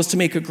can help us to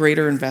make a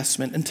greater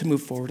investment and to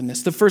move forward in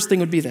this. The first thing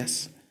would be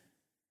this.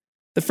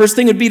 The first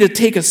thing would be to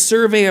take a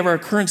survey of our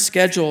current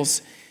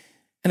schedules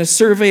and a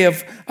survey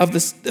of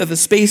the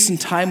space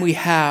and time we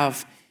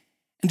have,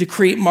 and to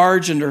create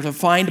margin or to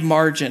find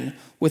margin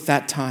with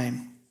that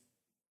time.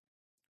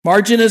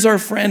 Margin is our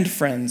friend,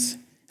 friends,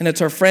 and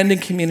it's our friend in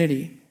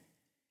community.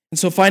 And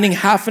so finding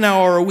half an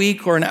hour a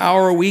week or an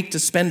hour a week to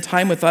spend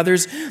time with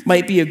others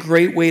might be a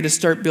great way to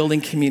start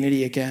building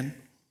community again.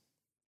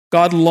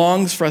 God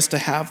longs for us to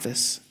have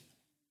this.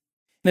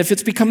 And if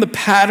it's become the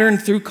pattern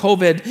through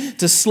COVID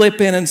to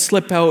slip in and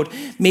slip out,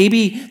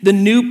 maybe the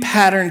new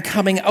pattern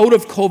coming out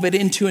of COVID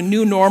into a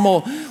new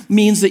normal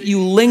means that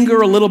you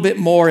linger a little bit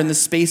more in the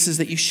spaces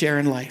that you share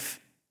in life.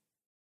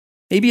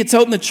 Maybe it's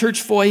out in the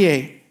church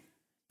foyer.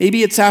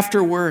 Maybe it's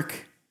after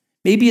work.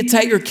 Maybe it's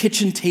at your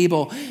kitchen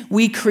table.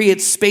 We create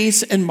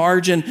space and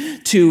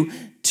margin to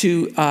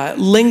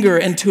linger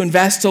and to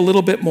invest a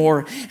little bit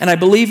more. And I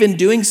believe in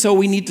doing so,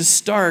 we need to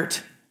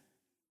start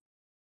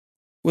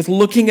with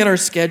looking at our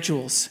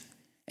schedules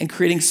and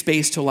creating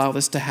space to allow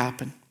this to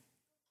happen.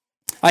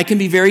 I can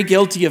be very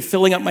guilty of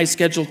filling up my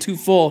schedule too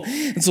full.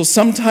 And so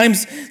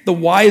sometimes the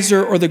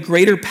wiser or the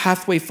greater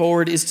pathway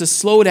forward is to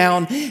slow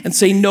down and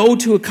say no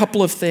to a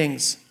couple of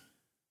things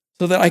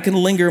so that I can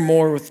linger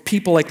more with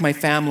people like my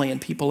family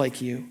and people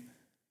like you.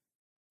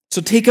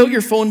 So take out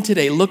your phone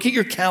today, look at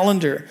your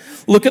calendar,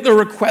 look at the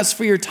requests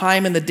for your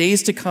time in the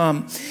days to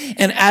come.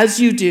 And as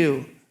you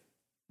do,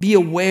 be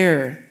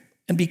aware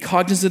and be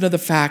cognizant of the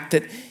fact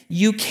that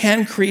you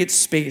can create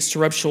space to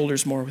rub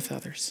shoulders more with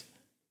others.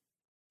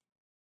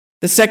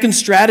 The second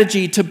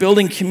strategy to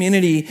building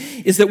community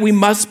is that we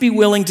must be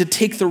willing to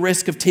take the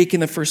risk of taking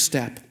the first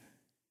step.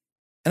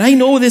 And I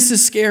know this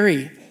is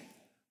scary.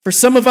 For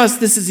some of us,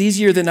 this is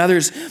easier than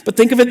others, but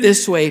think of it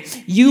this way.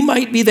 You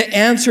might be the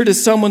answer to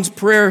someone's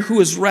prayer who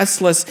is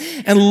restless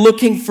and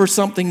looking for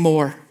something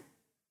more.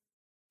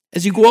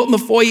 As you go out in the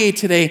foyer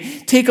today,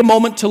 take a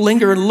moment to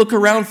linger and look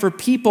around for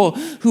people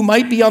who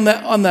might be on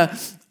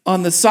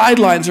the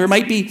sidelines or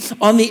might be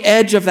on the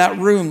edge of that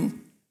room.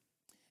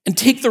 And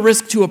take the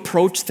risk to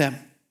approach them.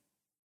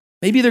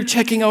 Maybe they're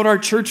checking out our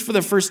church for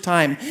the first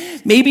time.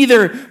 Maybe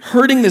they're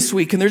hurting this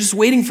week and they're just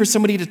waiting for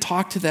somebody to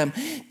talk to them.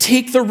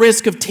 Take the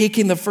risk of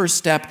taking the first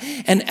step.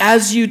 And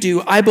as you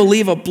do, I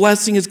believe a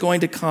blessing is going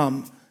to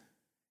come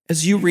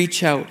as you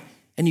reach out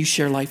and you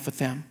share life with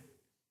them.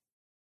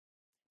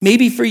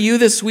 Maybe for you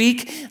this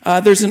week,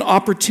 there's an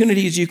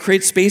opportunity as you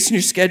create space in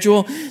your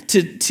schedule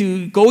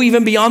to go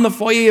even beyond the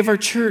foyer of our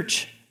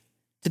church,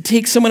 to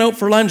take someone out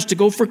for lunch, to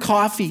go for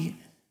coffee.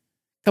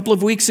 A couple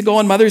of weeks ago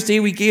on Mother's Day,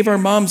 we gave our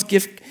moms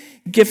gift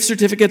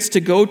certificates to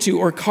go to,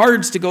 or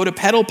cards to go to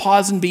Pedal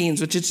Paws and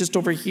Beans, which is just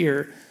over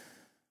here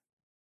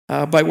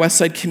by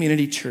Westside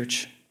Community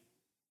Church.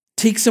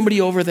 Take somebody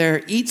over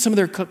there, eat some of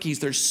their cookies.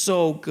 They're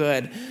so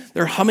good.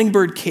 Their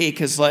hummingbird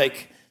cake is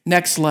like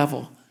next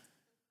level.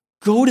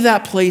 Go to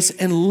that place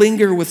and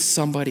linger with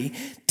somebody.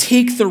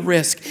 Take the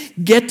risk.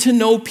 Get to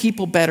know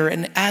people better.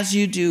 And as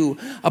you do,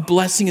 a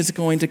blessing is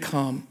going to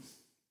come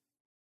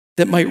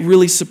that might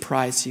really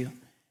surprise you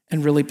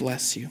and really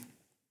bless you.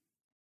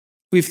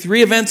 We have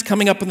 3 events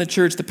coming up in the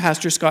church that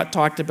Pastor Scott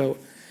talked about.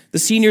 The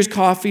seniors'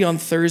 coffee on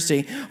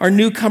Thursday, our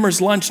newcomers'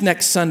 lunch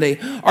next Sunday,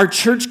 our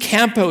church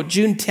campout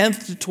June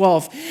 10th to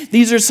 12th.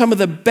 These are some of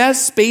the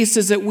best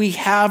spaces that we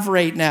have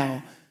right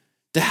now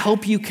to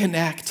help you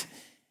connect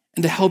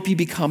and to help you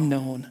become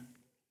known.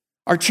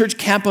 Our church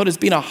campout has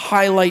been a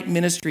highlight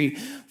ministry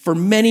for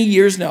many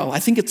years now. I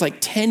think it's like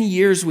 10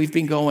 years we've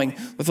been going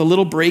with a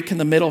little break in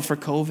the middle for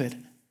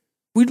COVID.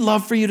 We'd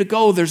love for you to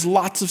go. There's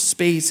lots of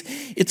space.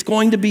 It's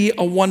going to be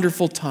a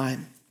wonderful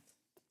time.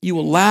 You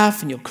will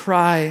laugh and you'll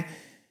cry.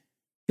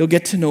 You'll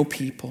get to know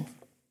people.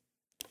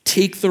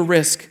 Take the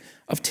risk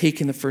of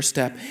taking the first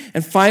step.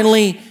 And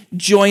finally,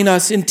 join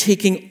us in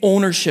taking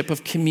ownership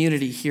of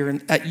community here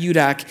at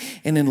UDAC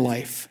and in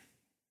life.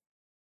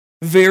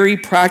 Very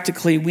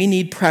practically, we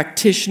need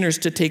practitioners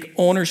to take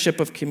ownership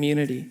of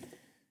community.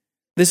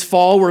 This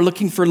fall, we're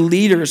looking for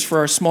leaders for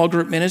our small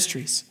group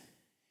ministries.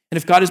 And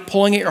if God is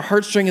pulling at your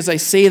heartstring as I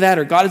say that,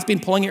 or God has been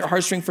pulling at your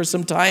heartstring for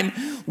some time,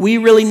 we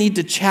really need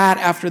to chat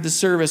after the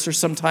service or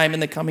sometime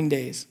in the coming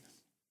days.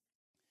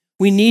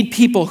 We need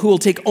people who will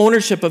take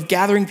ownership of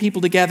gathering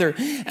people together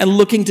and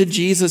looking to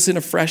Jesus in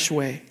a fresh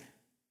way.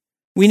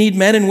 We need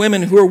men and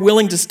women who are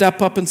willing to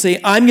step up and say,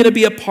 I'm going to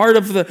be a part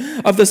of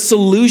the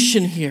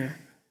solution here.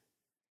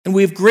 And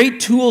we have great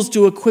tools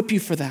to equip you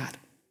for that.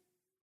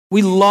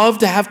 We love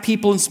to have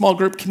people in small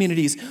group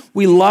communities.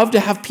 We love to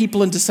have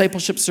people in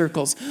discipleship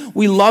circles.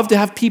 We love to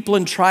have people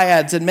in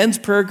triads and men's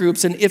prayer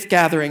groups and if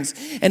gatherings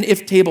and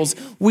if tables.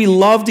 We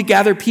love to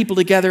gather people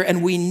together,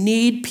 and we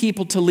need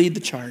people to lead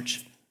the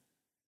charge.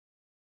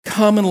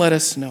 Come and let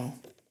us know.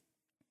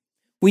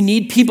 We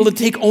need people to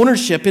take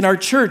ownership in our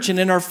church and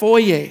in our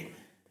foyer.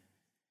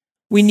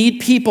 We need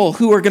people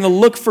who are going to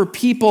look for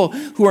people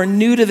who are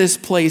new to this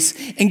place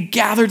and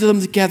gather them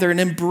together and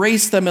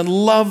embrace them and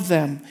love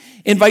them.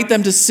 Invite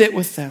them to sit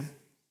with them.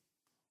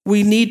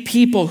 We need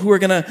people who are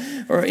going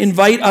to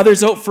invite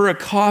others out for a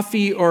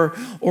coffee or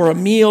a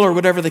meal or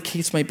whatever the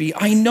case might be.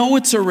 I know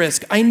it's a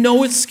risk. I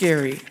know it's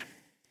scary.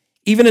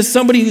 Even as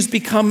somebody who's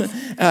become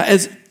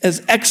as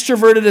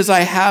extroverted as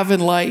I have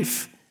in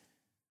life,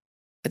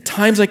 at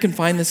times I can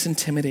find this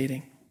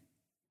intimidating.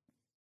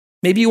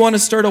 Maybe you want to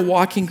start a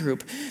walking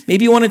group.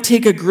 Maybe you want to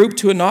take a group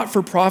to a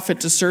not-for-profit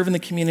to serve in the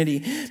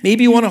community.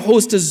 Maybe you want to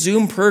host a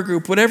Zoom prayer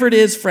group. Whatever it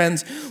is,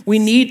 friends, we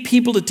need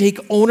people to take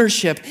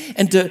ownership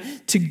and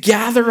to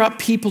gather up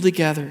people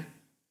together,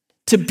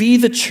 to be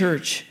the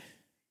church,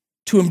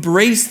 to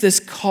embrace this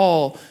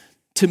call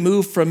to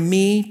move from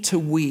me to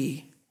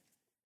we,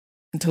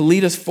 and to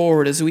lead us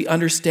forward as we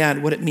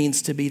understand what it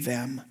means to be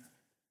them.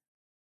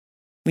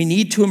 We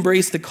need to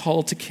embrace the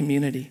call to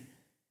community.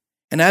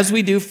 And as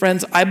we do,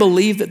 friends, I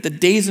believe that the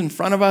days in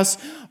front of us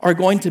are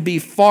going to be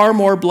far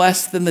more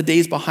blessed than the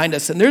days behind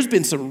us. And there's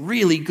been some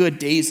really good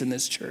days in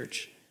this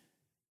church.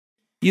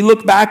 You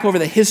look back over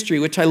the history,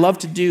 which I love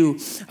to do,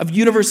 of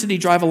University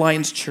Drive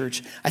Alliance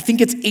Church. I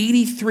think it's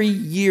 83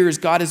 years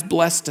God has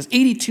blessed us.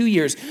 82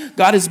 years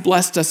God has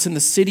blessed us in the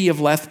city of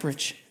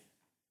Lethbridge.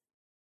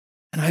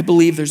 And I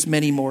believe there's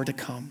many more to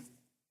come.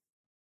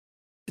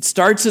 It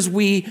starts as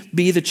we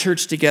be the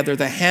church together,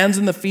 the hands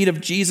and the feet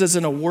of Jesus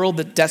in a world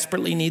that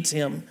desperately needs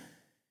him.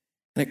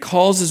 And it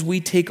calls as we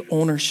take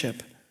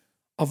ownership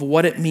of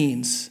what it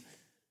means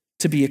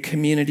to be a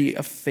community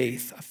of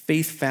faith, a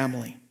faith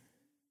family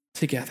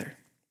together.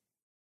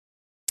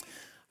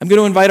 I'm going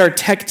to invite our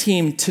tech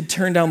team to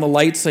turn down the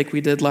lights like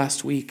we did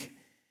last week.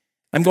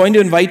 I'm going to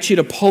invite you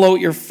to pull out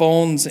your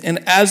phones.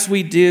 And as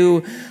we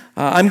do,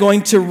 I'm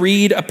going to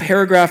read a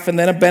paragraph and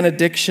then a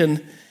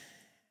benediction.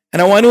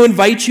 And I want to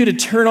invite you to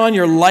turn on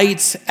your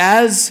lights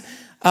as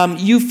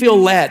you feel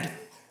led.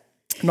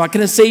 I'm not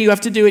going to say you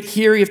have to do it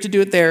here, you have to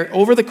do it there.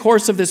 Over the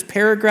course of this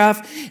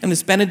paragraph and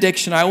this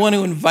benediction, I want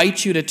to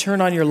invite you to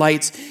turn on your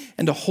lights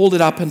and to hold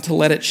it up and to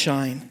let it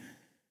shine.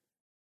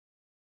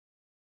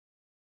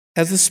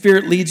 As the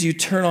Spirit leads you,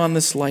 turn on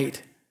this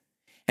light.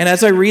 And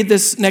as I read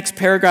this next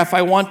paragraph,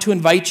 I want to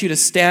invite you to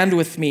stand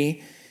with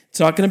me. It's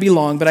not going to be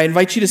long, but I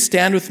invite you to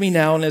stand with me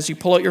now, and as you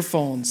pull out your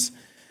phones,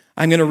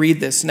 I'm going to read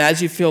this, and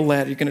as you feel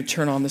led, you're going to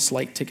turn on this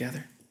light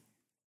together.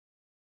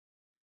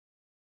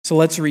 So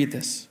let's read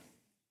this.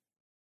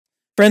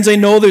 Friends, I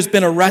know there's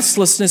been a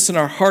restlessness in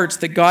our hearts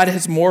that God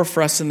has more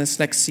for us in this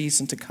next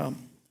season to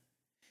come.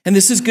 And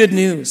this is good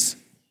news.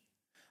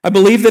 I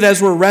believe that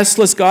as we're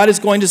restless, God is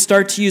going to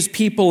start to use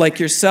people like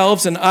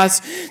yourselves and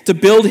us to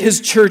build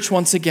his church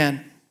once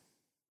again.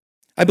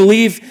 I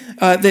believe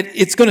that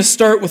it's going to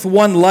start with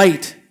one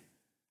light.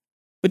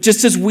 But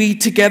just as we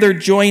together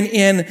join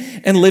in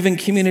and live in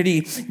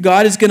community,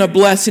 God is going to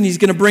bless and he's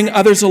going to bring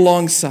others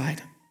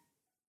alongside.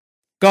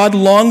 God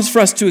longs for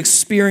us to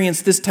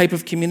experience this type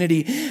of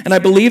community. And I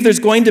believe there's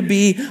going to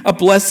be a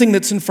blessing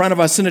that's in front of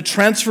us and a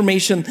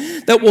transformation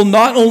that will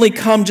not only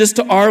come just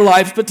to our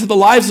lives, but to the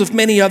lives of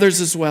many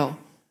others as well.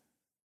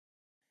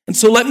 And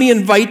so let me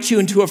invite you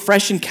into a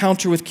fresh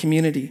encounter with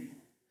community.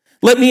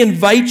 Let me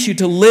invite you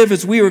to live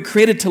as we were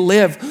created to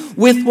live,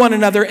 with one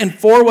another and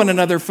for one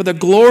another, for the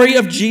glory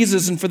of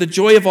Jesus and for the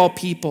joy of all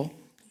people.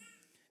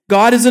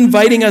 God is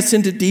inviting us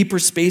into deeper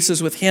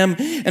spaces with him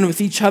and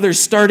with each other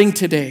starting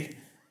today.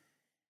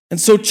 And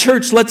so,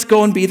 church, let's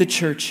go and be the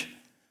church.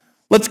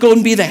 Let's go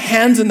and be the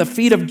hands and the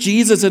feet of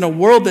Jesus in a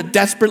world that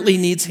desperately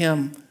needs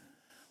him.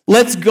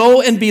 Let's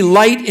go and be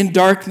light in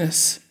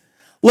darkness.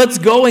 Let's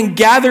go and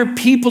gather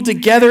people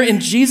together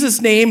in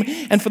Jesus' name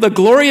and for the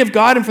glory of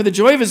God and for the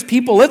joy of his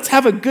people. Let's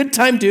have a good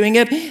time doing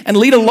it and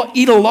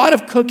eat a lot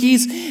of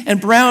cookies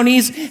and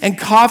brownies and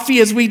coffee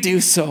as we do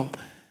so.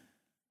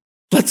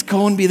 Let's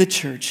go and be the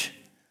church.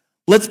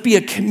 Let's be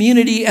a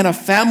community and a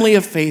family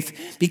of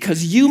faith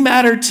because you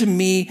matter to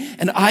me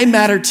and I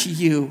matter to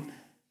you.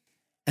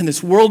 And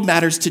this world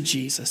matters to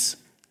Jesus.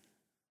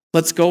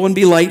 Let's go and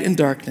be light in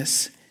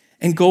darkness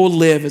and go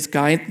live as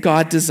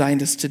God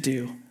designed us to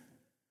do.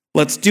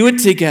 Let's do it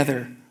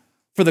together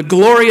for the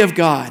glory of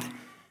God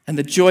and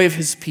the joy of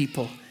his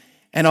people.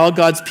 And all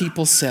God's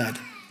people said,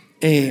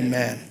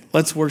 amen.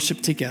 Let's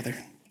worship together.